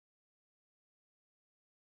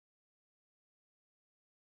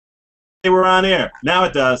We're on air. Now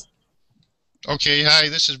it does. Okay, hi,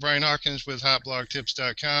 this is Brian Hawkins with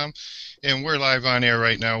hotblogtips.com, and we're live on air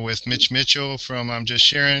right now with Mitch Mitchell from I'm Just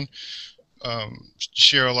Sharing,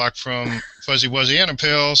 Cheryl Locke from Fuzzy Wuzzy and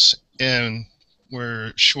Pills, and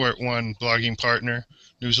we're short one blogging partner,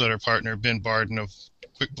 newsletter partner, Ben Barden of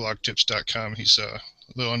quickblogtips.com. He's a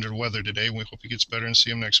little under the weather today. We hope he gets better and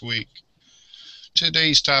see him next week.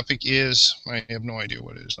 Today's topic is, I have no idea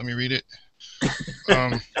what it is. Let me read it.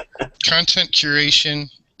 Um, Content curation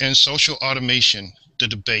and social automation, the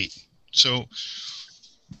debate. So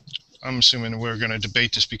I'm assuming we're going to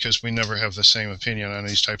debate this because we never have the same opinion on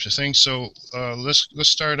these types of things. So let's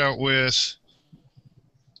start out with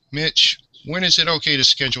Mitch. When is it okay to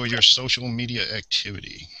schedule your social media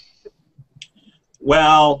activity?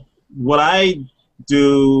 Well, what I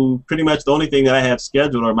do, pretty much the only thing that I have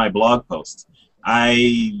scheduled are my blog posts.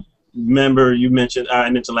 I remember I mentioned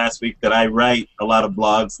last week that I write a lot of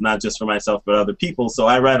blogs, not just for myself but other people. So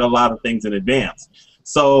I write a lot of things in advance.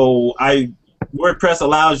 So WordPress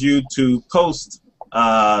allows you to post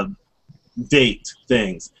date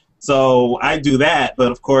things. So I do that, but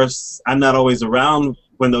of course I'm not always around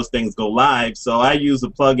when those things go live. So I use a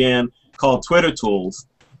plugin called Twitter Tools,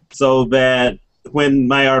 so that when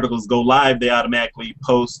my articles go live, they automatically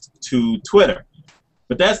post to Twitter.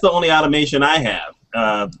 But that's the only automation I have.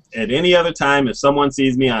 At any other time, if someone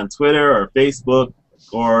sees me on Twitter or Facebook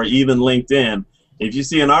or even LinkedIn, if you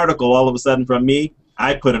see an article all of a sudden from me,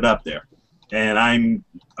 I put it up there, and I'm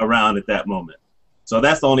around at that moment. So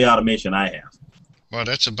that's the only automation I have. Well,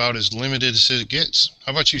 that's about as limited as it gets.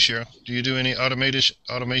 How about you, Cheryl? Do you do any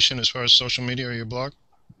automation as far as social media or your blog?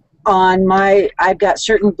 I've got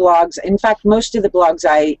certain blogs. In fact, most of the blogs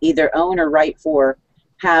I either own or write for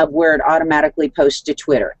have where it automatically posts to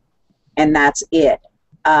Twitter, and that's it.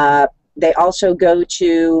 They also go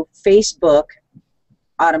to Facebook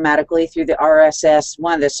automatically through the RSS,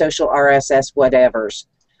 one of the social RSS whatevers.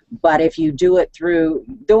 But if you do it through,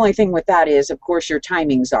 the only thing with that is, of course, your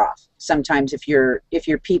timing's off. Sometimes if your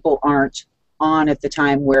people aren't on at the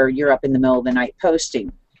time where you're up in the middle of the night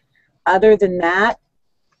posting. Other than that,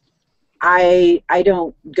 I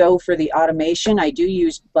don't go for the automation. I do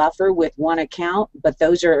use Buffer with one account, but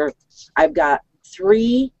I've got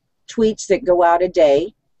 3 tweets that go out a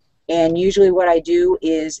day. And usually what I do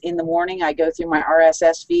is in the morning I go through my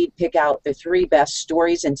RSS feed, pick out the 3 best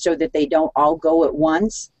stories, and so that they don't all go at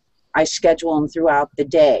once, I schedule them throughout the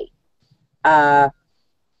day.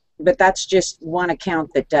 But that's just one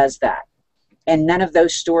account that does that. And none of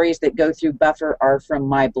those stories that go through Buffer are from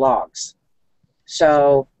my blogs.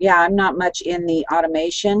 So, yeah, I'm not much in the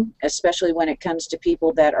automation, especially when it comes to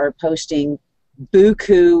people that are posting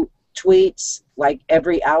buku tweets like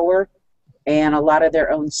every hour and a lot of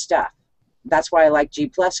their own stuff. That's why I like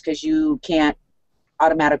G+, because you can't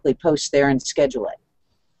automatically post there and schedule it.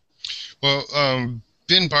 Well,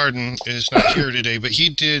 Ben Barden is not here today, but he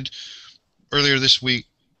did earlier this week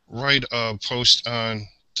write a post on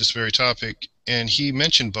this very topic, and he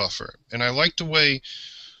mentioned Buffer. And I like the way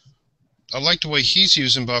he's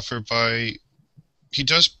using Buffer he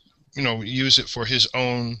does, use it for his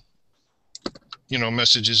own,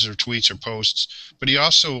 messages or tweets or posts. But he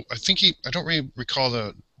also, I don't really recall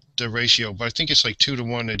the ratio, but I think it's like 2 to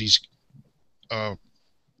 1 that he's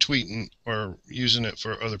tweeting or using it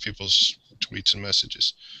for other people's tweets and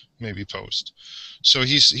messages, maybe posts. So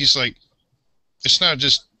he's like, it's not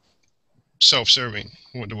just self-serving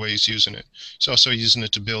with the way he's using it. He's also using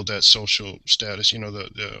it to build that social status,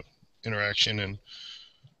 the interaction, and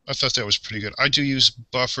I thought that was pretty good. I do use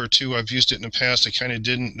Buffer too. I've used it in the past. I kind of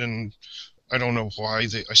didn't, and I don't know why.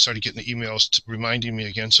 I started getting the emails reminding me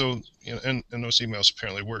again. So, and those emails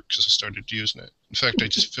apparently work because I started using it. In fact, I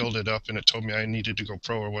just filled it up and it told me I needed to go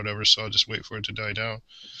pro or whatever, so I'll just wait for it to die down.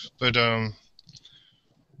 But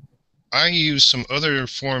I use some other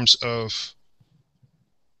forms of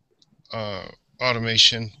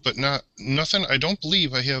automation, but nothing. I don't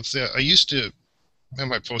believe I have that. I used to have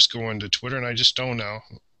my posts go into Twitter, and I just don't now,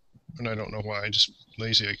 and I don't know why. I'm just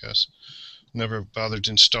lazy, I guess. Never bothered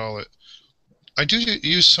to install it. I do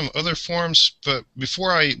use some other forms, but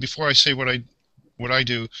before I say what I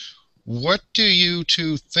do, what do you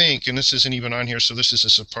two think? And this isn't even on here, so this is a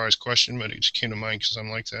surprise question, but it just came to mind because I'm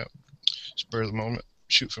like that. Spur of the moment,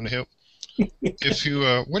 shoot from the hip.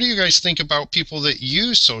 What do you guys think about people that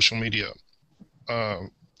use social media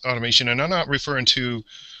automation? And I'm not referring to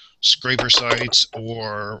scraper sites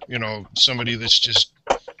or somebody that's just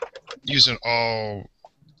using all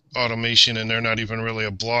automation and they're not even really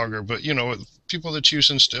a blogger, but people that use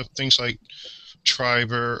things like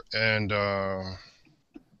Triber and well,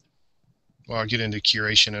 I'll get into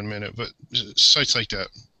Curation in a minute, but sites like that,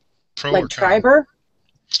 pro like or con? Triber.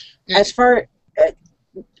 Yeah. As far,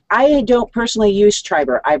 I don't personally use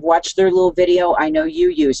Triber. I've watched their little video. I know you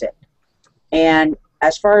use it. And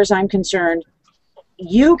as far as I'm concerned,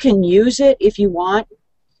 you can use it if you want.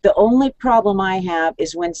 The only problem I have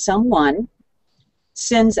is when someone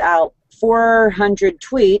sends out 400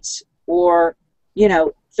 tweets or,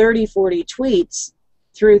 30, 40 tweets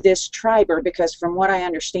through this Triber, because from what I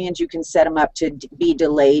understand, you can set them up to be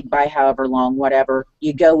delayed by however long, whatever.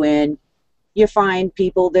 You go in, you find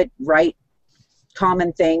people that write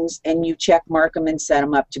common things, and you check mark them and set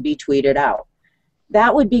them up to be tweeted out.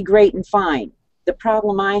 That would be great and fine. The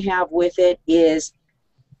problem I have with it is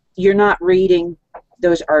you're not reading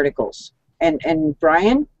those articles. And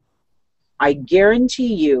Brian, I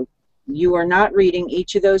guarantee you, you are not reading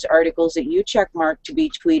each of those articles that you check mark to be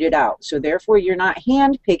tweeted out. So therefore, you're not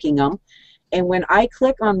hand picking them. And when I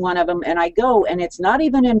click on one of them and I go, and it's not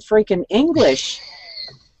even in freaking English.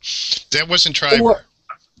 That wasn't Triber.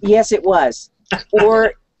 Yes, it was.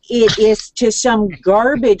 Or it is to some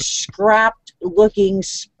garbage, scrapped looking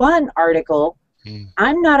spun article.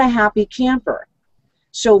 I'm not a happy camper.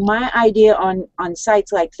 So my idea on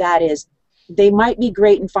sites like that is they might be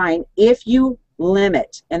great and fine if you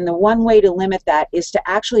limit. And the one way to limit that is to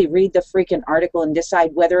actually read the freaking article and decide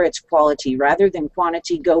whether it's quality rather than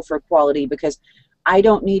quantity. Go for quality, because I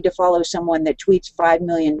don't need to follow someone that tweets 5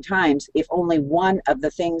 million times if only one of the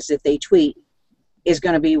things that they tweet is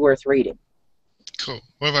going to be worth reading. Cool.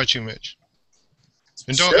 What about you, Mitch?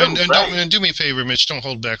 And Sure, don't do me a favor, Mitch. Don't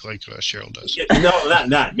hold back like Cheryl does. No,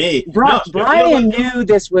 not me. Brian knew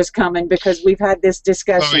this was coming because we've had this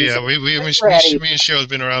discussion. Oh yeah, me and Cheryl's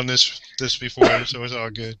been around this before, so it's all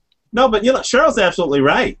good. No, but Cheryl's absolutely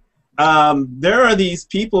right. There are these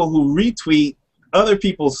people who retweet other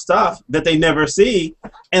people's stuff that they never see,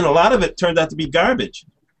 and a lot of it turns out to be garbage.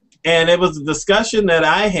 And it was a discussion that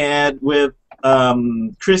I had with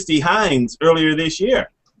Christy Hines earlier this year,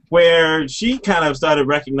 where she kind of started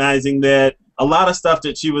recognizing that a lot of stuff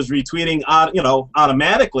that she was retweeting,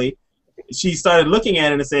 automatically, she started looking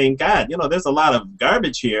at it and saying, God, there's a lot of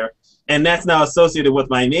garbage here, and that's now associated with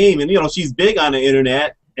my name. And, she's big on the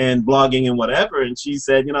internet and blogging and whatever, and she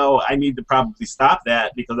said, I need to probably stop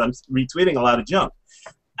that because I'm retweeting a lot of junk.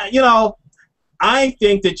 I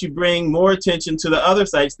think that you bring more attention to the other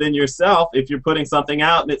sites than yourself if you're putting something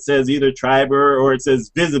out and it says either Triber or it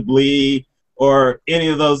says Visibly or any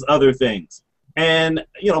of those other things. And,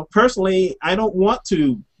 personally, I don't want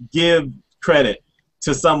to give credit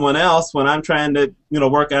to someone else when I'm trying to,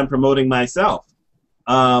 work on promoting myself.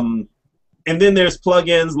 And then there's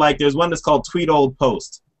plugins, like there's one that's called Tweet Old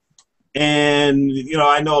Post. And,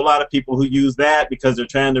 I know a lot of people who use that because they're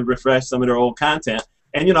trying to refresh some of their old content.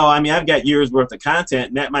 And, I've got years worth of content,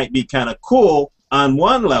 and that might be kind of cool on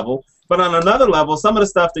one level. But on another level, some of the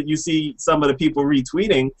stuff that you see some of the people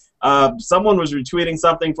retweeting, someone was retweeting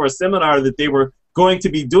something for a seminar that they were going to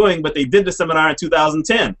be doing, but they did the seminar in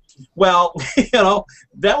 2010. Well,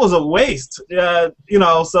 that was a waste.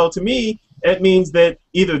 So to me, it means that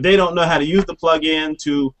either they don't know how to use the plugin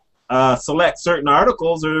to select certain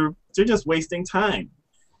articles, or they're just wasting time.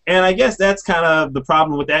 And I guess that's kind of the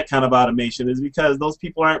problem with that kind of automation, is because those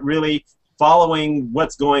people aren't really following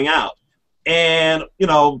what's going out. And,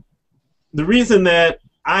 the reason that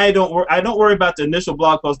I don't worry about the initial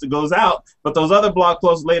blog post that goes out, but those other blog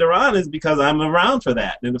posts later on is because I'm around for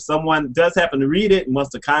that. And if someone does happen to read it and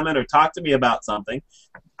wants to comment or talk to me about something,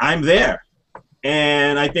 I'm there.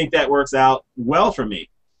 And I think that works out well for me.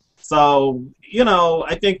 So,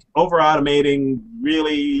 I think over-automating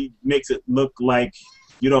really makes it look like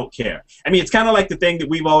you don't care. I mean, it's kind of like the thing that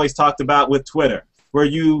we've always talked about with Twitter, where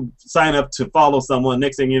you sign up to follow someone.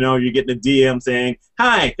 Next thing you know, you're getting a DM saying,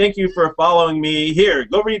 hi, thank you for following me. Here,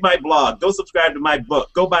 go read my blog. Go subscribe to my book.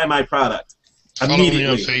 Go buy my product. Follow me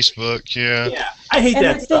on Facebook, yeah. Yeah, I hate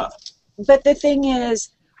that stuff. But the thing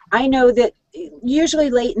is, I know that usually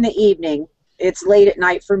late in the evening, it's late at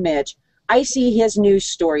night for Mitch, I see his news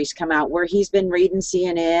stories come out where he's been reading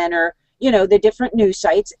CNN or, the different news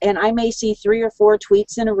sites, and I may see 3 or 4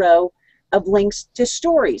 tweets in a row of links to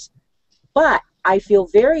stories. But I feel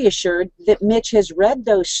very assured that Mitch has read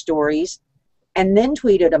those stories and then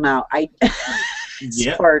tweeted them out.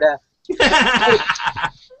 Sparta.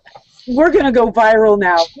 We're going to go viral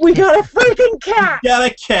now. We got a freaking cat.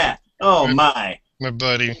 Got a cat. Oh, my. My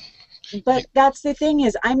buddy. But that's the thing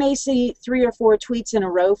is, I may see 3 or 4 tweets in a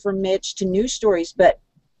row from Mitch to news stories, but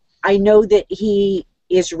I know that he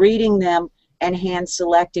is reading them and hand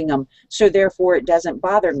selecting them. So therefore, it doesn't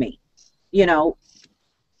bother me.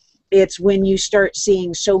 It's when you start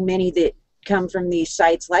seeing so many that come from these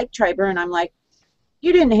sites like Triber, and I'm like,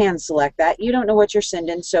 you didn't hand select that. You don't know what you're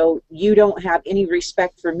sending, so you don't have any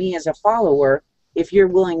respect for me as a follower if you're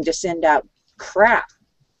willing to send out crap.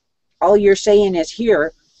 All you're saying is,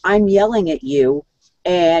 here, I'm yelling at you,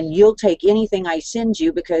 and you'll take anything I send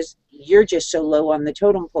you because you're just so low on the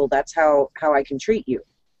totem pole. That's how I can treat you.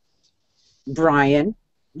 Brian.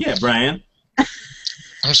 Yeah, Brian.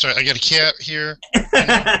 I'm sorry, I got a cat here.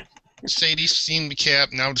 Sadie's seen the cat.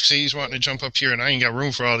 Now Sadie's wanting to jump up here, and I ain't got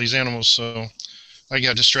room for all these animals, so I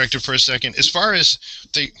got distracted for a second. As far as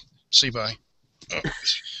say bye.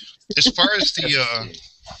 As far as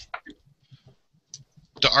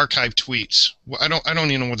the archive tweets, I don't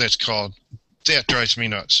even know what that's called. That drives me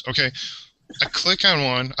nuts. Okay, I click on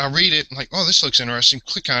one, I read it, I'm like, oh, this looks interesting.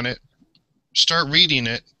 Click on it, start reading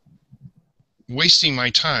it, wasting my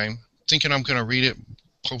time, thinking I'm going to read it,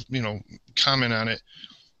 comment on it.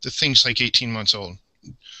 The thing's like 18 months old.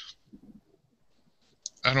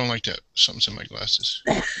 I don't like that. Something's in my glasses.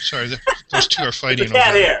 Sorry, those two are fighting. The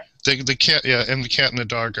cat here. The cat, yeah, and the cat and the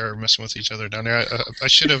dog are messing with each other down there. I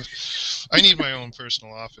should have. I need my own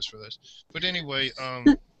personal office for this. But anyway,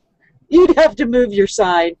 you'd have to move your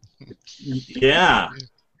sign. Yeah.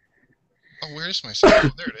 Oh, where is my sign?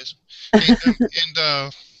 Oh, there it is.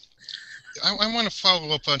 And I want to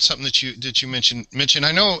follow up on something that you mentioned.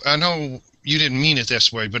 I know you didn't mean it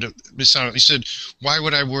this way, but it sounded. You said, "Why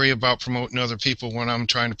would I worry about promoting other people when I'm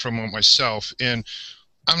trying to promote myself?" And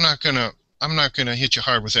I'm not gonna hit you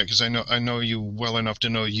hard with that because I know you well enough to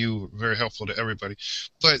know you very helpful to everybody.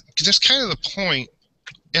 But that's kind of the point.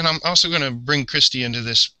 And I'm also going to bring Christy into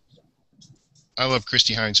this. I love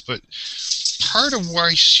Christy Hines, but part of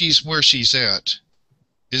why she's where she's at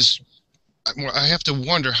is I have to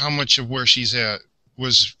wonder how much of where she's at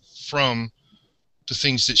was from the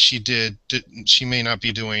things that she did that she may not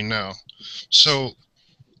be doing now. So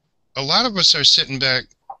a lot of us are sitting back,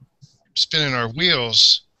 spinning our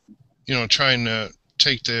wheels, trying to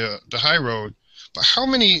take the high road. But how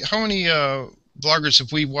many bloggers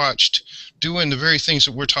have we watched doing the very things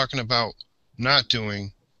that we're talking about not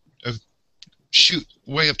doing, shoot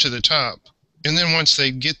way up to the top, and then once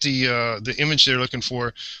they get the image they're looking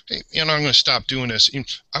for, hey, I'm going to stop doing this.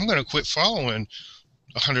 I'm going to quit following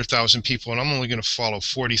 100,000 people, and I'm only going to follow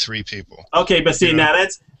 43 people. Okay, but see, now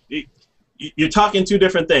you're talking two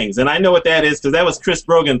different things, and I know what that is because that was Chris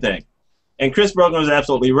Brogan thing. And Chris Brogan was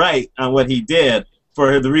absolutely right on what he did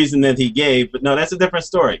for the reason that he gave, but no, that's a different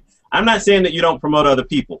story. I'm not saying that you don't promote other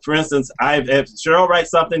people. For instance, if Cheryl writes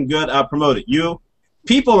something good, I'll promote it.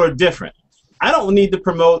 People are different. I don't need to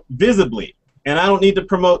promote Visibly, and I don't need to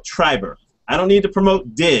promote Triber. I don't need to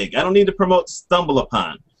promote Dig. I don't need to promote Stumble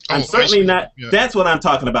Upon. I'm certainly not. Yeah. That's what I'm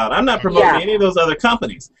talking about. I'm not promoting any of those other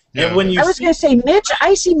companies. Yeah. And when I was going to say, Mitch,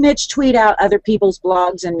 I see Mitch tweet out other people's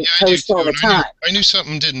blogs and post all the time. I knew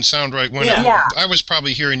something didn't sound right when I was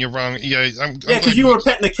probably hearing you wrong. Yeah, because you were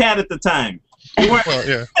petting the cat at the time. You weren't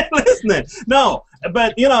listening. No,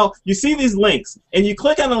 but you see these links, and you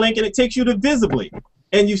click on the link, and it takes you to Visibly.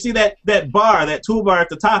 And you see that bar, that toolbar at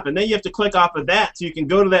the top, and then you have to click off of that so you can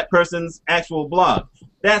go to that person's actual blog.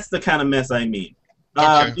 That's the kind of mess I mean.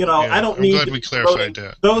 Okay. I don't need to promote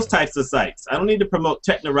those types of sites. I don't need to promote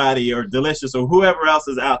Technorati or Delicious or whoever else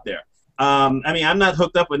is out there. I'm not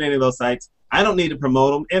hooked up with any of those sites. I don't need to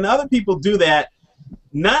promote them. And other people do that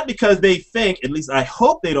not because they think, at least I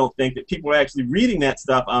hope they don't think, that people are actually reading that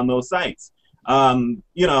stuff on those sites.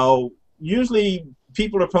 Usually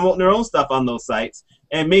people are promoting their own stuff on those sites,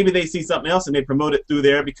 and maybe they see something else and they promote it through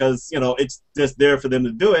there because, it's just there for them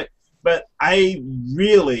to do it. But I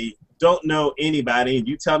really don't know anybody, and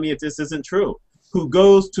you tell me if this isn't true, who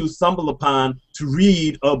goes to Stumble Upon to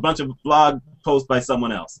read a bunch of blog posts by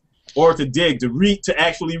someone else, or to Dig, to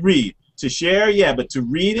actually read. To share, yeah, but to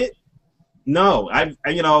read it, no. I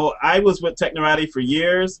was with Technorati for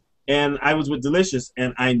years, and I was with Delicious,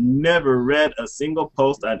 and I never read a single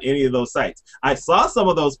post on any of those sites. I saw some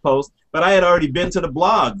of those posts, but I had already been to the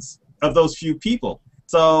blogs of those few people.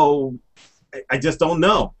 So I just don't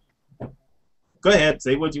know. Go ahead,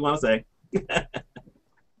 say what you want to say.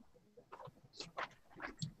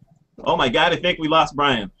 Oh my God, I think we lost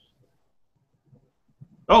Brian.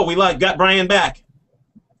 Oh, we got Brian back.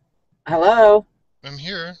 Hello. I'm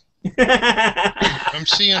here. I'm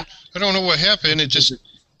seeing, I don't know what happened, it just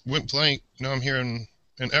went blank. Now I'm hearing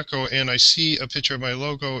an echo, and I see a picture of my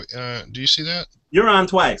logo. Do you see that? You're on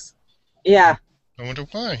twice. Yeah. I wonder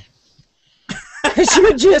why. Because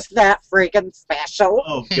you're just that freaking special.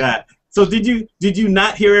 Oh God. So did you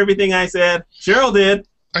not hear everything I said? Cheryl did.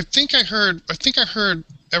 I think I heard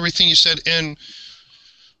everything you said, and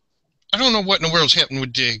I don't know what in the world's happened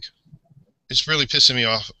with Dig. It's really pissing me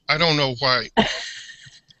off. I don't know why.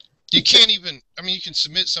 You can't even, I mean, you can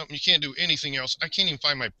submit something, you can't do anything else. I can't even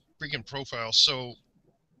find my freaking profile, so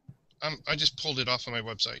I just pulled it off of my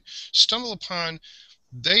website. Stumble Upon,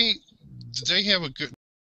 they have a good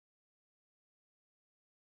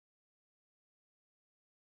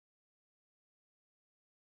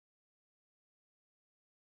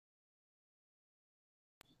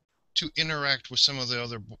to interact with some of the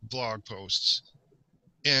other blog posts.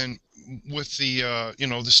 And with the you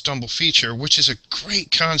know, the stumble feature, which is a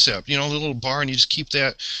great concept, you know, the little bar, and you just keep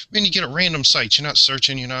that. I mean, you get at random sites, you're not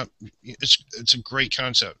searching, you're not. It's a great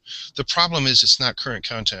concept. The problem is it's not current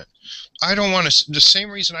content. I don't want to. The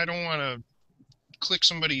same reason I don't want to click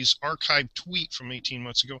somebody's archived tweet from 18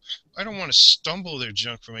 months ago. I don't want to stumble their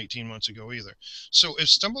junk from 18 months ago either. So if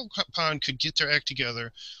Stumble Upon could get their act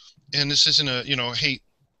together, and this isn't a, you know, hate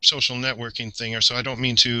social networking thing, or so I don't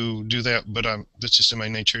mean to do that, but that's just in my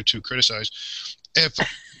nature to criticize. If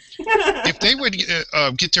they would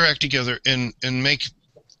get their act together and make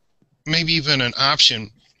maybe even an option,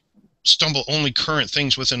 stumble only current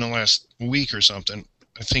things within the last week or something,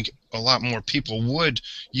 I think a lot more people would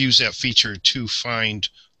use that feature to find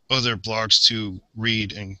other blogs to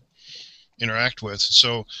read and interact with.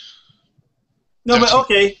 So no, but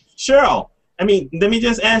okay, Cheryl, I mean, let me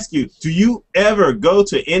just ask you, do you ever go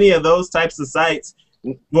to any of those types of sites?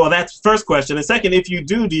 Well, that's the first question. And second, if you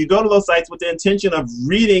do you go to those sites with the intention of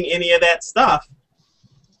reading any of that stuff?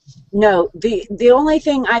 No, the only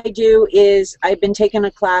thing I do is I've been taking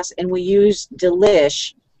a class and we use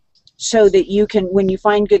Delish so that you can, when you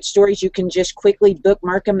find good stories, you can just quickly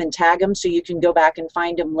bookmark them and tag them so you can go back and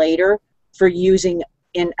find them later for using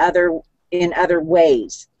in other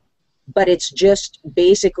ways. But it's just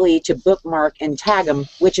basically to bookmark and tag them,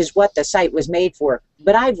 which is what the site was made for.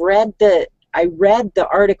 But I read the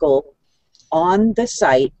article on the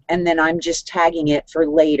site, and then I'm just tagging it for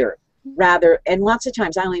later. And lots of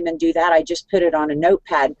times I don't even do that. I just put it on a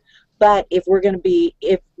notepad. But if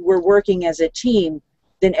we're working as a team,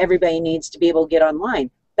 then everybody needs to be able to get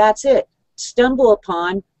online. That's it. Stumble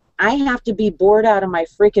Upon, I have to be bored out of my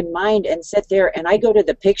freaking mind and sit there and I go to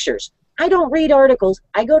the pictures. I don't read articles.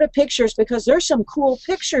 I go to pictures because there's some cool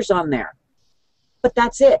pictures on there. But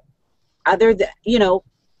that's it. Other than, you know,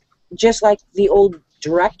 just like the old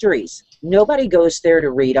directories. Nobody goes there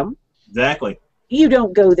to read them. Exactly. You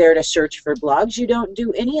don't go there to search for blogs. You don't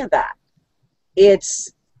do any of that.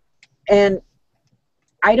 And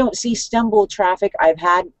I don't see Stumble traffic. I've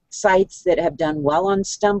had sites that have done well on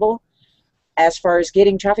Stumble as far as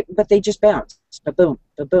getting traffic, but they just bounce. Ba-boom,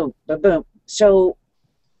 ba-boom, ba-boom. So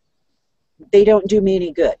they don't do me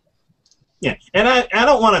any good. Yeah, and I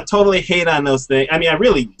don't want to totally hate on those things. I mean, I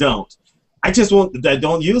really don't. I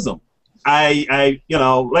don't use them. I you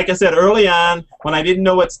know, like I said early on, when I didn't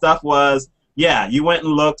know what stuff was, yeah, you went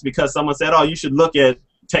and looked because someone said, oh, you should look at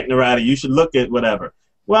Technorati, you should look at whatever.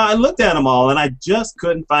 Well, I looked at them all, and I just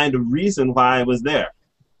couldn't find a reason why I was there.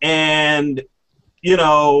 And, you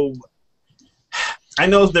know, I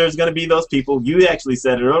know there's going to be those people, you actually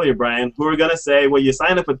said it earlier, Brian, who are going to say, well, you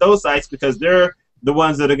sign up with those sites because they're the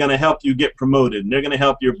ones that are going to help you get promoted, and they're going to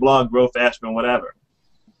help your blog grow faster and whatever.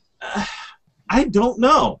 I don't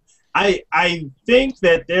know. I think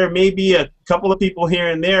that there may be a couple of people here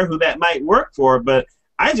and there who that might work for, but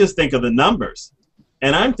I just think of the numbers.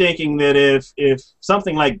 And I'm thinking that if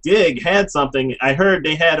something like Dig had something, I heard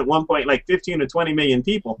they had at one point like 15 or 20 million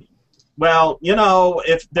people. Well, you know,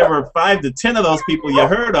 if there were 5 to 10 of those people you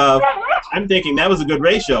heard of, I'm thinking that was a good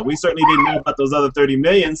ratio. We certainly didn't know about those other 30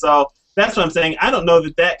 million. So that's what I'm saying. I don't know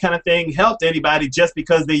that that kind of thing helped anybody just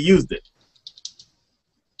because they used it.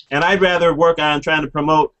 And I'd rather work on trying to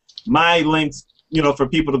promote my links, you know, for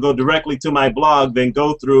people to go directly to my blog than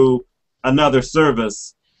go through another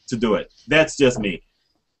service to do it. That's just me.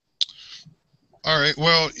 All right.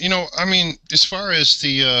 Well, you know, I mean, as far as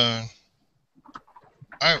the,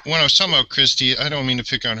 when I was talking about Christy, I don't mean to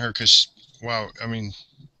pick on her because, wow, I mean,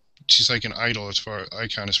 she's like an idol as far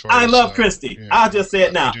icon as far as. I love Christy. Yeah, I'll just say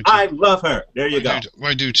it now. I love her. There you go.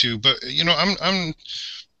 I do too. But you know,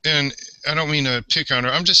 and I don't mean to pick on her.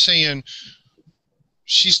 I'm just saying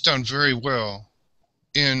she's done very well,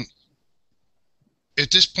 and at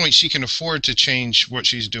this point, she can afford to change what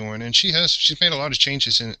she's doing, and she's made a lot of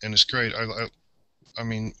changes, and it's great. I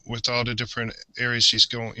mean, with all the different areas she's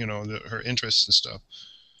going, you know, her interests and stuff.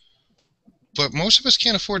 But most of us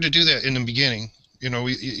can't afford to do that in the beginning. You know,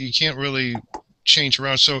 you can't really change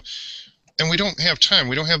around. So, and we don't have time.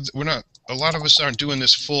 A lot of us aren't doing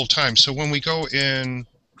this full time. So when we go and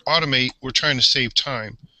automate, we're trying to save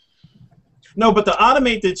time. No, but the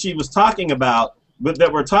automate that she was talking about,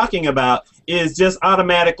 that we're talking about, is just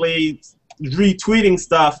automatically retweeting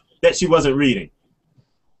stuff that she wasn't reading.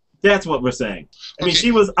 That's what we're saying. I mean, Okay.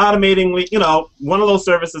 she was automating, one of those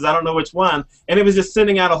services, I don't know which one, and it was just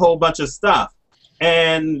sending out a whole bunch of stuff.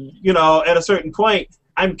 And, at a certain point,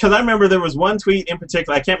 because I remember there was one tweet in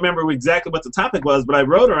particular, I can't remember exactly what the topic was, but I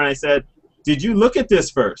wrote her and I said, did you look at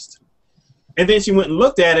this first? And then she went and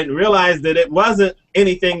looked at it and realized that it wasn't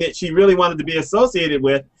anything that she really wanted to be associated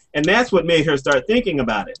with, and that's what made her start thinking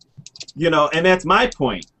about it. And that's my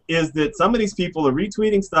point, is that some of these people are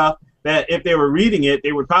retweeting stuff that if they were reading it,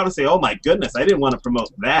 they would probably say, oh my goodness, I didn't want to promote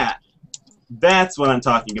that. That's what I'm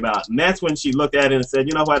talking about. And that's when she looked at it and said,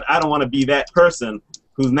 you know what, I don't want to be that person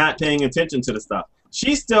who's not paying attention to the stuff.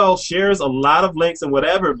 She still shares a lot of links and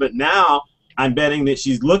whatever, but now I'm betting that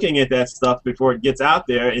she's looking at that stuff before it gets out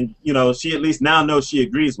there, and she at least now knows she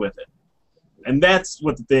agrees with it. And that's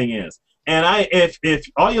what the thing is. And if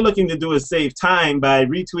all you're looking to do is save time by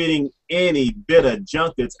retweeting any bit of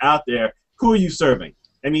junk that's out there, who are you serving?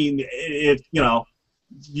 I mean,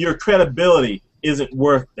 your credibility isn't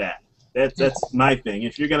worth that. That's my thing.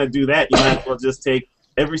 If you're going to do that, you might as well just take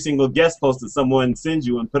every single guest post that someone sends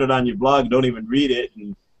you and put it on your blog. Don't even read it,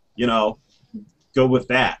 and go with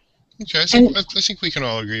that. Okay, I think we can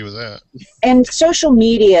all agree with that. And social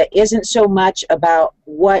media isn't so much about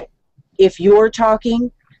if you're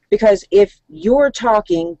talking, because if you're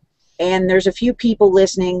talking and there's a few people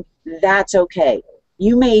listening, that's okay.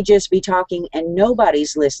 You may just be talking and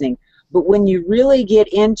nobody's listening. But when you really get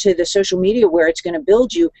into the social media where it's going to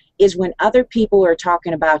build you is when other people are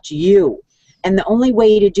talking about you. And the only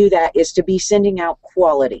way to do that is to be sending out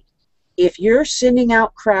quality. If you're sending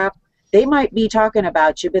out crap, they might be talking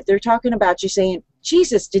about you, but they're talking about you saying,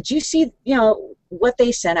 Jesus, did you see, what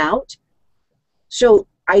they sent out? So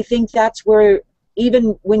I think that's where,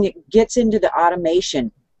 even when it gets into the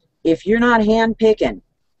automation, if you're not hand-picking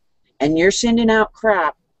and you're sending out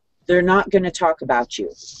crap, they're not going to talk about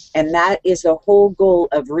you. And that is the whole goal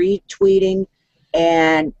of retweeting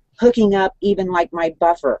and hooking up, even like my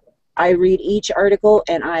buffer. I read each article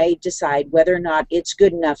and I decide whether or not it's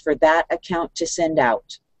good enough for that account to send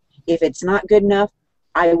out. If it's not good enough,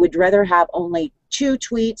 I would rather have only 2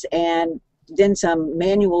 tweets and then some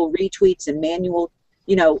manual retweets and manual,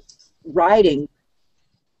 writing,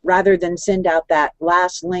 rather than send out that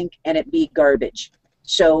last link and it be garbage.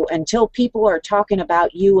 So until people are talking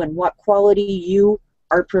about you and what quality you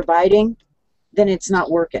are providing, then it's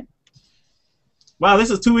not working. Wow,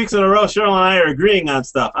 this is 2 weeks in a row. Cheryl and I are agreeing on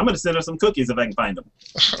stuff. I'm going to send her some cookies if I can find them.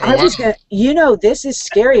 I was gonna, this is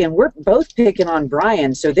scary, and we're both picking on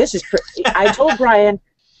Brian. So this is. I told Brian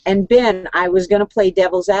and Ben I was going to play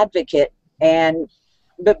devil's advocate,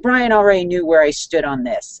 but Brian already knew where I stood on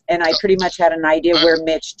this, and I pretty much had an idea where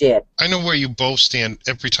Mitch did. I know where you both stand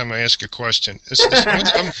every time I ask a question.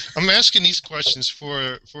 I'm asking these questions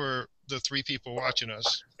for the 3 people watching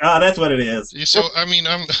us. Oh, that's what it is. So I mean,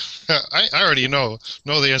 I already know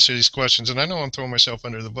the answer to these questions, and I know I'm throwing myself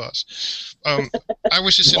under the bus. I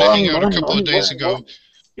was just in a hangout a couple of days ago,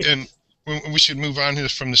 and we should move on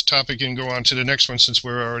from this topic and go on to the next one since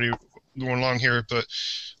we're already going along here. But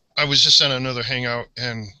I was just on another hangout,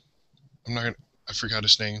 and I forgot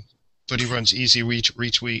his name, but he runs Easy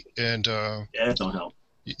Retweet, and yeah, that don't help.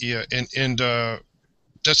 Yeah, and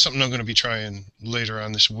that's something I'm going to be trying later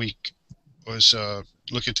on this week. Was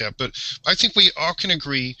look at that, but I think we all can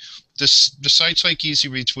agree the sites like Easy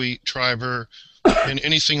Retweet, Triber, and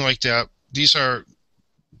anything like that. These are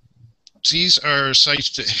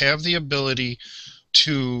sites that have the ability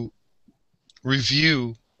to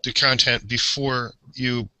review the content before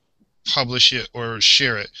you publish it or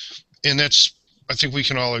share it, and I think we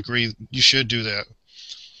can all agree you should do that.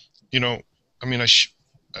 I mean, I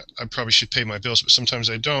probably should pay my bills, but sometimes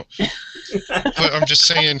I don't. But I'm just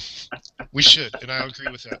saying we should, and I agree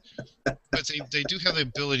with that. But they do have the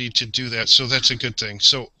ability to do that, so that's a good thing.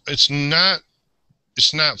 So it's not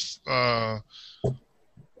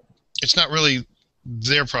really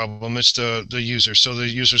their problem. It's the user. So the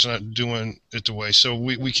user's not doing it the way. So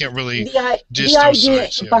we can't really the idea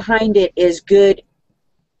behind it is good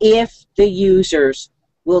if the users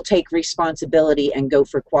will take responsibility and go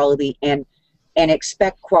for quality and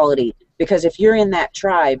expect quality. Because if you're in that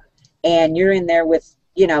tribe and you're in there with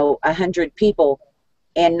 100 people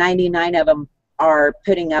and 99 of them are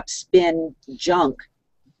putting up spin junk,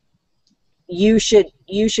 you should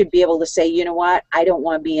be able to say, you know what, I don't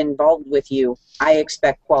want to be involved with you. I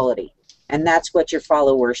expect quality. And that's what your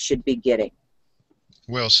followers should be getting.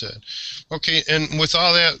 Well said. Okay, and with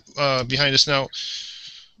all that behind us now,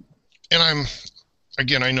 and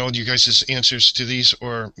I know you guys' answers to these,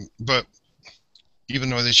 but even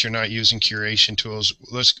though that you're not using curation tools,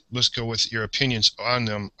 let's go with your opinions on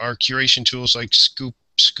them. Are curation tools like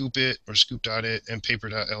Scoop.it Scoop.it or Scoop.it and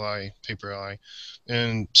Paper.li,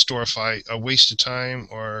 and Storify a waste of time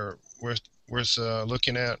or worth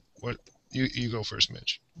looking at? What you go first,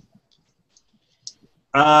 Mitch?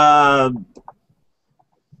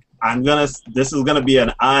 This is gonna be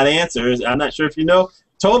an odd answer. I'm not sure if you know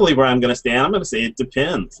totally where I'm gonna stand. I'm gonna say it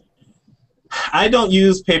depends. I don't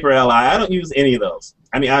use Paper.li. I don't use any of those.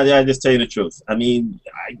 I mean, I just tell you the truth. I mean,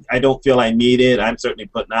 I don't feel I need it. I'm certainly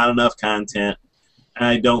putting out enough content.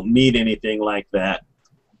 I don't need anything like that.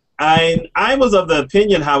 I was of the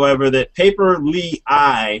opinion, however, that Paper.li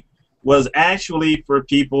was actually for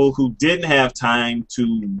people who didn't have time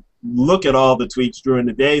to look at all the tweets during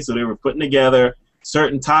the day, so they were putting together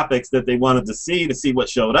certain topics that they wanted to see what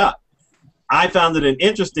showed up. I found it an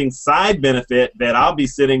interesting side benefit that I'll be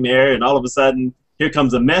sitting there and all of a sudden here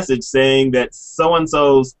comes a message saying that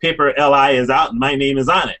so-and-so's Paper.li is out and my name is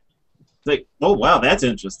on it. It's like, oh, wow, that's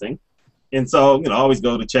interesting. And so, you know, I always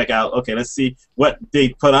go to check out, okay, let's see what they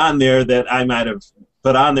put on there that I might have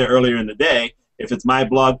put on there earlier in the day, if it's my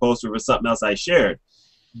blog post or if it's something else I shared.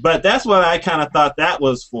 But that's what I kind of thought that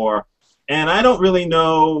was for. And I don't really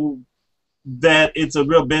know that it's a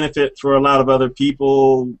real benefit for a lot of other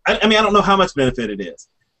people. I mean, I don't know how much benefit it is.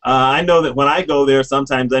 I know that when I go there,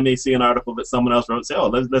 sometimes I may see an article that someone else wrote and say, oh,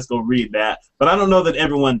 let's go read that. But I don't know that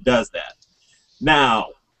everyone does that. Now,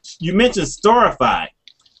 you mentioned Storify,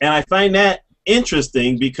 and I find that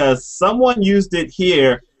interesting because someone used it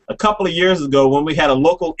here a couple of years ago when we had a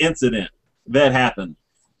local incident that happened.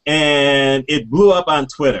 And it blew up on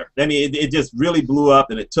Twitter. I mean, it just really blew up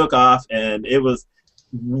and it took off and it was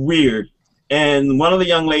weird. And one of the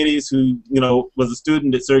young ladies who, you know, was a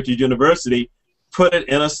student at Syracuse University put it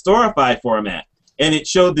in a Storify format. And it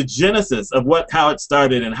showed the genesis of how it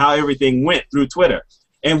started and how everything went through Twitter.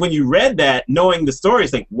 And when you read that, knowing the story,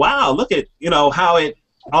 it's like, wow, look at, you know, how it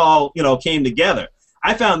all, you know, came together.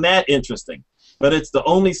 I found that interesting. But it's the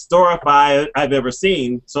only Storify I've ever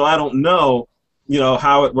seen, so I don't know, you know,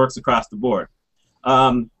 how it works across the board.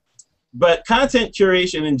 But content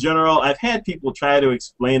curation in general, I've had people try to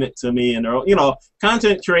explain it to me, and you know,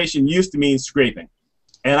 content curation used to mean scraping,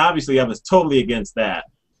 and obviously I was totally against that.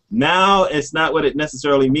 Now it's not what it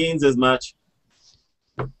necessarily means as much.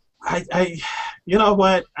 You know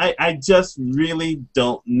what? I just really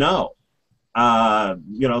don't know.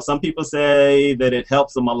 You know, some people say that it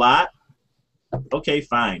helps them a lot. Okay,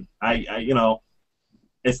 fine. You know,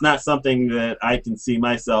 it's not something that I can see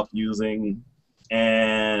myself using,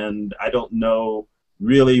 and I don't know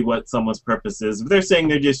really what someone's purpose is. If they're saying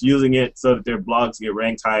they're just using it so that their blogs get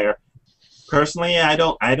ranked higher, personally, I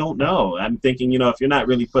don't know. I'm thinking, you know, if you're not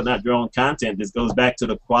really putting out your own content, this goes back to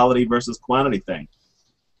the quality versus quantity thing.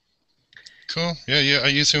 Cool. Yeah.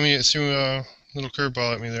 You threw a little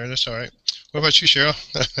curveball at me there. That's all right. What about you,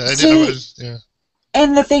 Cheryl? Yeah.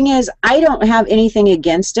 And the thing is, I don't have anything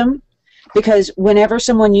against them, because whenever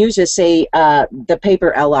someone uses, say, the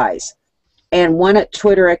Paper.li's, and one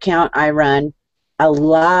Twitter account I run, a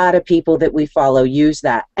lot of people that we follow use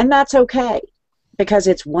that. And that's okay, because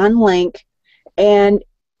it's one link. And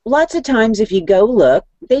lots of times if you go look,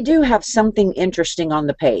 they do have something interesting on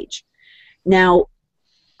the page. Now,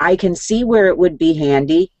 I can see where it would be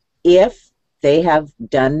handy if they have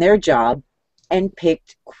done their job and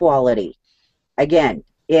picked quality. Again,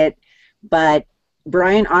 but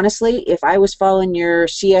Brian, honestly, if I was following your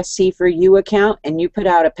CSC for You account and you put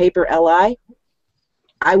out a Paper.li,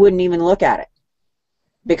 I wouldn't even look at it,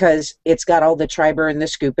 because it's got all the Triber and the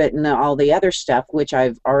Scoop.it and all the other stuff which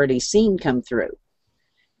I've already seen come through,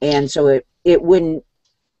 and so it wouldn't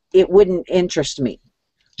interest me.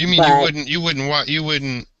 You mean you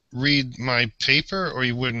wouldn't read my paper, or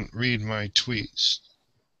you wouldn't read my tweets?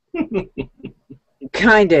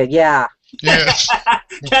 Kinda, yeah. Yes.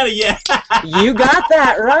 Kinda, yeah. You got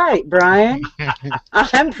that right, Brian.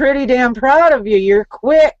 I'm pretty damn proud of you. You're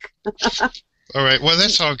quick. All right. Well,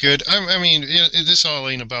 that's all good. I mean, this all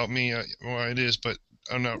ain't about me. Well, it is, but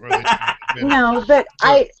I'm not really. No, but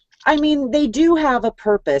so, I mean, they do have a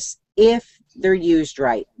purpose if they're used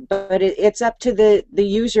right. But it's up to the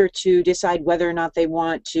user to decide whether or not they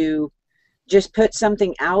want to just put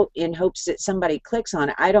something out in hopes that somebody clicks on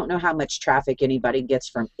it. I don't know how much traffic anybody gets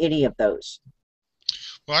from any of those.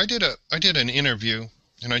 Well, I did an interview,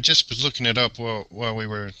 and I just was looking it up while we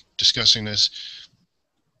were discussing this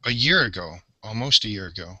a year ago, almost a year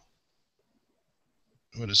ago.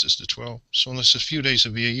 What is this, the 12th? So in just a few days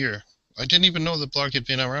it'll be a year. I didn't even know the blog had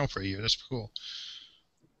been around for a year. That's cool.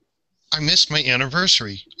 I missed my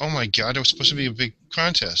anniversary. Oh my God, it was supposed to be a big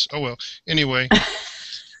contest. Oh well. Anyway,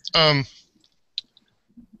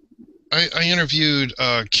 I interviewed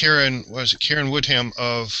Karen Woodham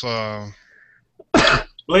of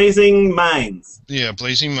Blazing Minds. Yeah,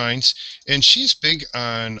 Blazing Minds, and she's big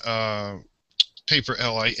on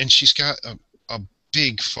Paper.li, and she's got a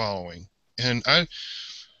big following. And I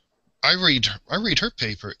read her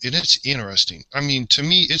paper, and it's interesting. I mean, to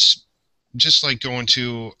me, it's just like going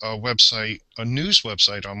to a website, a news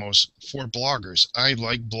website almost, for bloggers. I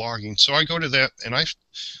like blogging, so I go to that, and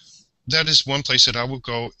that is one place that I will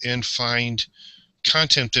go and find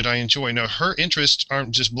content that I enjoy. Now, her interests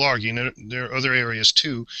aren't just blogging. There are other areas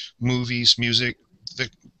too, movies, music,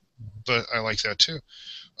 but I like that too.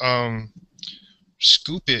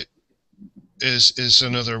 Scoop.it is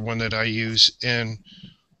another one that I use, and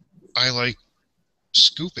I like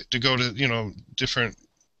Scoop.it to go to, different,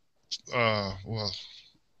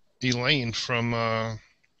 Elaine from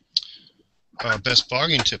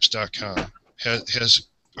bestbloggingtips.com has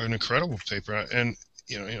an incredible paper, and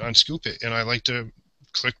on Scoop.it, and I like to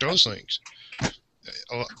click those links.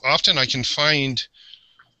 Often I can find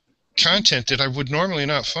content that I would normally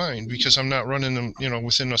not find because I'm not running them,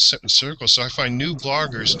 within a certain circle. So I find new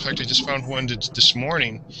bloggers. In fact, I just found one this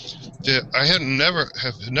morning that I have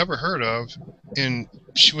never heard of, and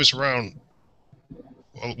she was around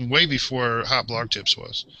way before Hot Blog Tips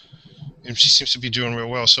was, and she seems to be doing real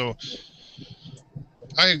well. So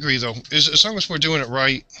I agree, though, as long as we're doing it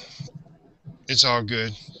right, it's all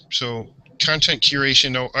good. So content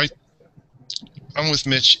curation, though, I'm with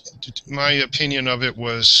Mitch. My opinion of it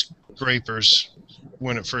was scrapers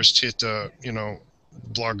when it first hit the,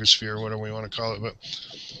 blogosphere, whatever we want to call it. But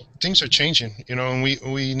things are changing, and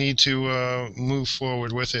we need to move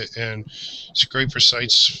forward with it. And scraper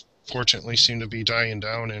sites, fortunately, seem to be dying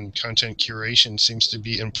down, and content curation seems to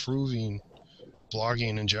be improving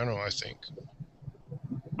blogging in general, I think.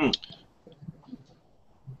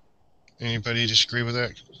 Anybody disagree with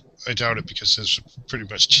that? I doubt it, because it's pretty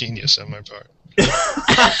much genius on my part.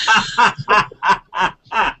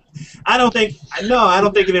 I don't think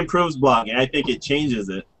it improves blogging. I think it changes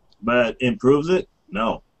it, but improves it?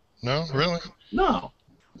 No. No, really? No.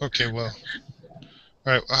 Okay, well,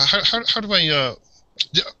 all right. How do I?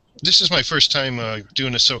 This is my first time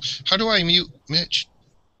doing this, so how do I mute Mitch?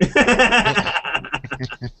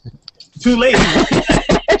 Too late.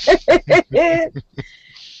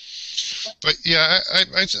 But yeah,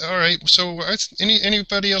 all right. So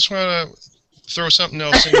anybody else want to throw something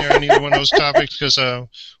else in there on either one of those topics? Because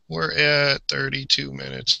we're at 32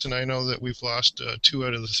 minutes, and I know that we've lost 2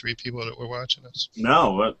 out of the 3 people that were watching us.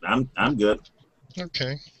 No, I'm good.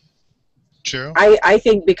 Okay. Cheryl? I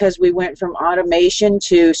think because we went from automation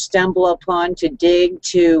to stumble upon to dig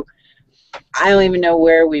to, I don't even know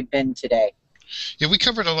where we've been today. Yeah, we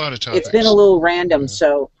covered a lot of topics. It's been a little random,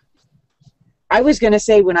 so I was going to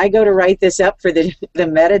say, when I go to write this up for the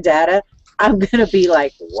metadata, I'm going to be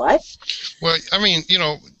like, what? Well, I mean,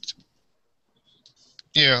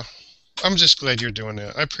 yeah, I'm just glad you're doing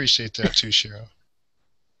that. I appreciate that too, Cheryl.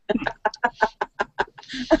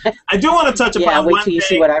 I do want to touch upon wait one till you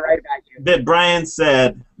see thing what I write about you. that Brian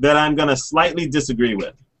said that I'm going to slightly disagree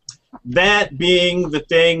with. That being the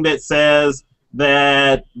thing that says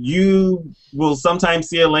that you will sometimes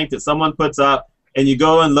see a link that someone puts up, and you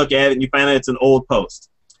go and look at it, and you find out it's an old post.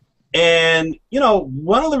 And,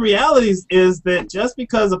 one of the realities is that just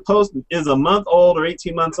because a post is a month old or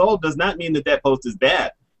 18 months old does not mean that that post is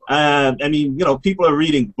bad. I mean, people are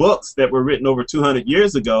reading books that were written over 200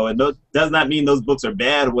 years ago, and does not mean those books are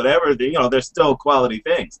bad or whatever. They're still quality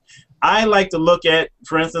things. I like to look at,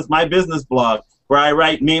 for instance, my business blog, where I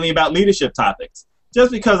write mainly about leadership topics.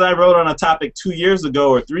 Just because I wrote on a topic 2 years ago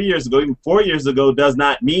or 3 years ago, even 4 years ago, does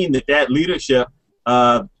not mean that that leadership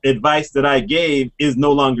advice that I gave is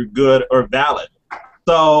no longer good or valid.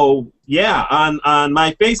 So yeah, on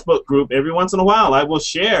my Facebook group, every once in a while I will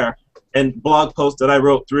share a blog post that I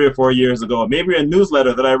wrote 3 or 4 years ago, or maybe a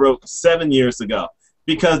newsletter that I wrote 7 years ago,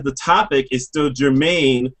 because the topic is still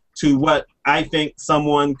germane to what I think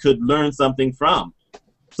someone could learn something from.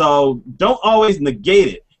 So don't always negate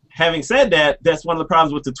it. Having said that, that's one of the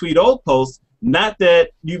problems with the tweet old posts. Not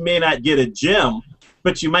that you may not get a gem,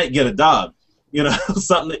 but you might get a dog.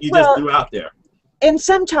 Something that you just threw out there. And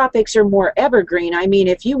some topics are more evergreen. I mean,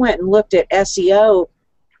 if you went and looked at SEO,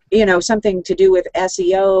 something to do with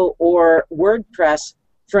SEO or WordPress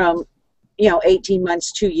from, 18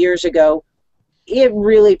 months, 2 years ago, it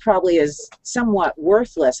really probably is somewhat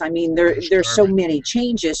worthless. I mean, there's so many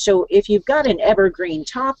changes. So if you've got an evergreen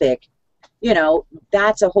topic,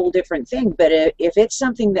 that's a whole different thing. But if it's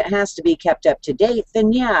something that has to be kept up to date,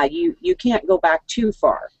 then yeah, you can't go back too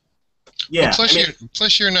far. Yeah. Well,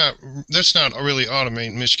 plus you're not. That's not really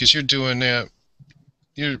automating, Mitch, because you're doing that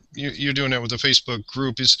you're doing that with the Facebook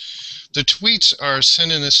group. Is the tweets are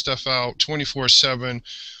sending this stuff out 24/7,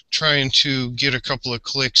 trying to get a couple of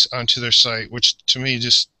clicks onto their site, which to me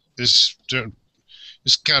just is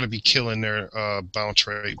it's got to be killing their bounce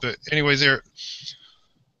rate. But anyway, they're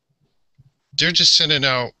just sending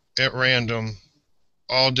out at random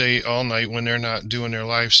all day, all night when they're not doing their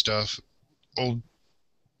live stuff, old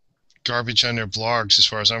garbage on their blogs, as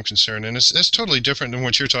far as I'm concerned, and it's totally different than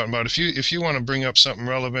what you're talking about. If you want to bring up something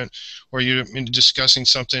relevant, or you're discussing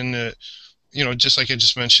something that, just like I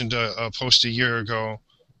just mentioned a post a year ago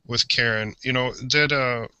with Karen,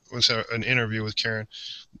 that was an interview with Karen.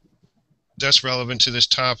 That's relevant to this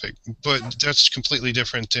topic, but that's completely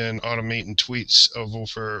different than automating tweets of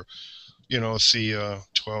over, the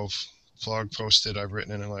 12 blog posts that I've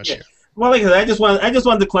written in the last year. Well, like I said, I just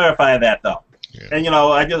wanted to clarify that though. Yeah. And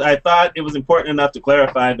I thought it was important enough to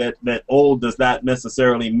clarify that old does not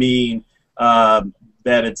necessarily mean that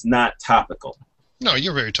it's not topical. No,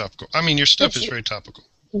 you're very topical. I mean, your stuff is very topical.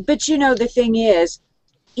 But the thing is,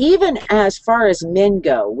 even as far as men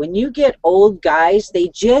go, when you get old guys, they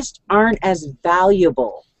just aren't as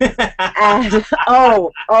valuable. as,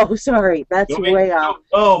 sorry, that's way off.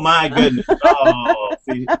 Oh my goodness. Oh,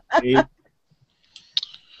 see.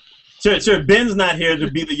 Sure, Ben's not here to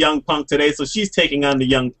be the young punk today, so she's taking on the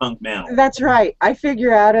young punk now. That's right. I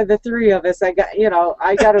figure out of the three of us, I got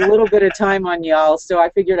a little bit of time on y'all, so I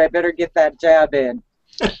figured I better get that jab in.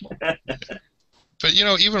 But,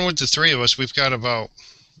 even with the three of us, we've got about,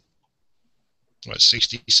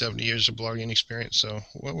 60, 70 years of blogging experience, so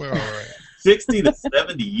we're all right. 60 to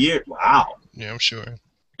 70 years? Wow. Yeah, I'm sure.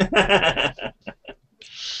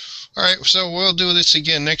 All right, so we'll do this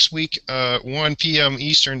again next week, 1 p.m.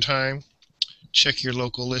 Eastern Time. Check your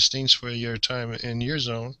local listings for your time in your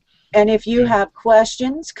zone. And if you have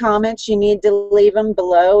questions, comments, you need to leave them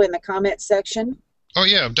below in the comment section. Oh,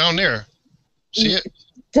 yeah, down there. See it?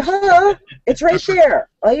 Duh! It's right there.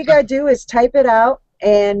 All you got to do is type it out,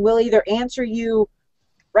 and we'll either answer you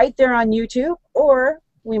right there on YouTube, or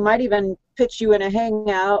we might even pitch you in a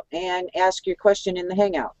Hangout and ask your question in the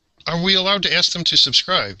Hangout. Are we allowed to ask them to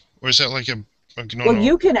subscribe? Or is that like a no? Well,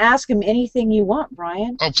 you can ask them anything you want,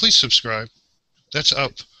 Brian. Oh, please subscribe. That's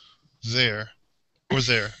up there. Or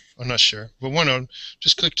there. I'm not sure. But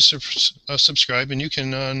just click to subscribe, and you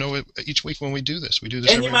can know it each week when we do this. We do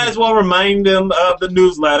this. And you might as well remind them of the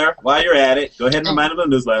newsletter while you're at it. Go ahead and remind them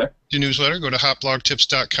of the newsletter. The newsletter, go to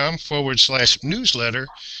hotblogtips.com/newsletter,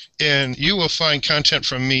 and you will find content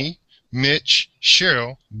from me, Mitch,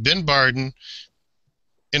 Cheryl, Ben Barden,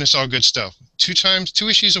 and it's all good stuff. 2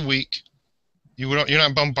 issues a week. You're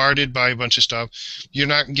not bombarded by a bunch of stuff. You're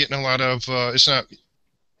not getting a lot of. It's not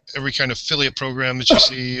every kind of affiliate program that you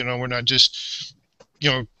see. We're not just,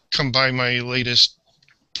 come buy my latest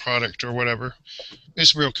product or whatever.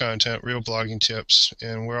 It's real content, real blogging tips,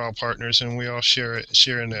 and we're all partners, and we all share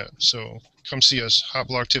in that. So come see us,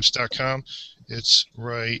 hotblogtips.com. It's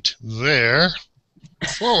right there.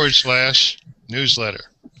 /newsletter.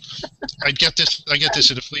 I get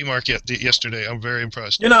this at a flea market yesterday. I'm very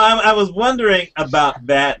impressed. I was wondering about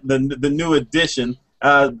that, the new edition.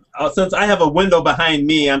 Since I have a window behind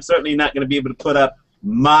me, I'm certainly not going to be able to put up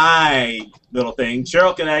my little thing.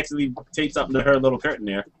 Cheryl can actually tape something to her little curtain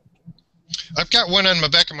there. I've got one on the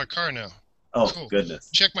back of my car now. Oh, cool. Goodness.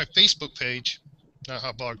 Check my Facebook page. Not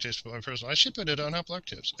Hot Blog Tips, but my personal. I should put it on Hot Blog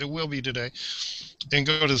Tips. It will be today. And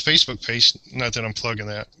go to the Facebook page. Not that I'm plugging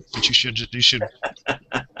that, but you should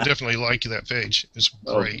definitely like that page. It's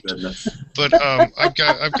great. Oh, but I've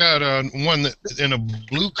got one that in a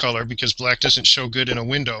blue color because black doesn't show good in a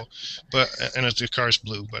window, and the car's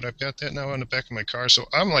blue. But I've got that now on the back of my car, so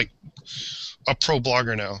I'm like a pro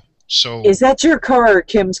blogger now. So is that your car or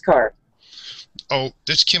Kim's car? Oh,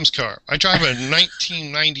 that's Kim's car. I drive a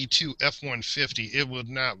 1992 F-150. It would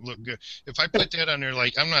not look good. If I put that on there,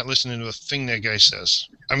 I'm not listening to a thing that guy says.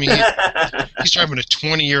 I mean, he's driving a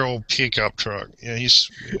 20-year-old pickup truck. Yeah,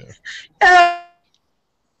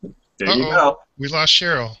 There you go. We lost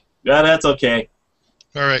Cheryl. Yeah, that's okay.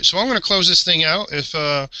 All right, so I'm going to close this thing out. If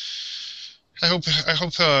I hope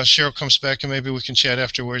Cheryl comes back and maybe we can chat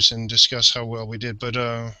afterwards and discuss how well we did. But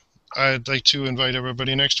I'd like to invite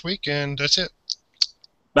everybody next week, and that's it.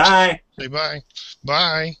 Bye. Say bye.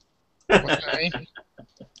 Bye. Bye.